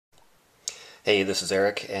Hey, this is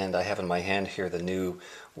Eric, and I have in my hand here the new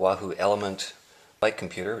Wahoo Elemnt bike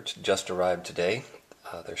computer, which just arrived today.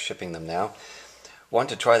 They're shipping them now. Wanted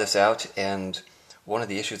to try this out, and one of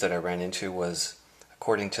the issues that I ran into was,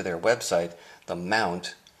 according to their website, the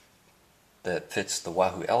mount that fits the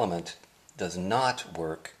Wahoo Elemnt does not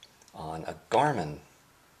work on a Garmin,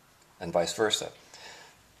 and vice versa.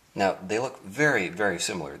 Now, they look very, very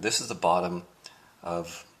similar. This is the bottom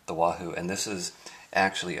of the Wahoo, and this is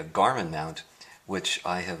actually a Garmin mount, which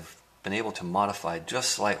I have been able to modify just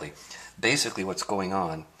slightly. Basically, what's going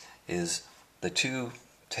on is the two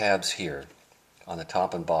tabs here on the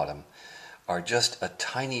top and bottom are just a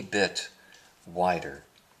tiny bit wider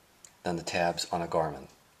than the tabs on a Garmin.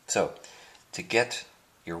 So, to get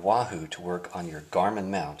your Wahoo to work on your Garmin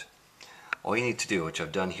mount, all you need to do, which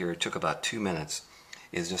I've done here, it took about 2 minutes,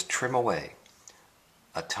 is just trim away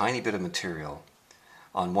a tiny bit of material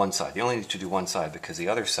on one side. You only need to do one side because the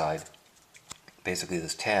other side, basically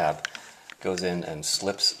this tab, goes in and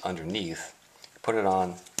slips underneath. Put it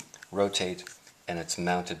on, rotate, and it's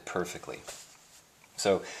mounted perfectly.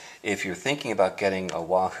 So if you're thinking about getting a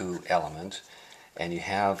Wahoo Elemnt and you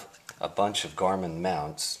have a bunch of Garmin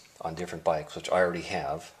mounts on different bikes, which I already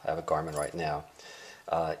have, I have a Garmin right now,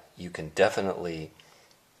 you can definitely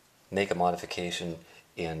make a modification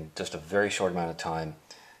in just a very short amount of time,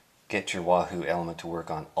 get your Wahoo Elemnt to work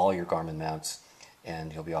on all your Garmin mounts,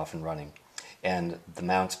 and you'll be off and running. And the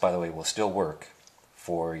mounts, by the way, will still work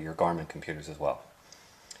for your Garmin computers as well.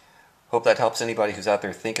 Hope that helps anybody who's out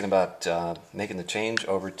there thinking about making the change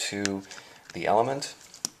over to the Elemnt.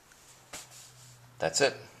 That's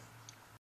it.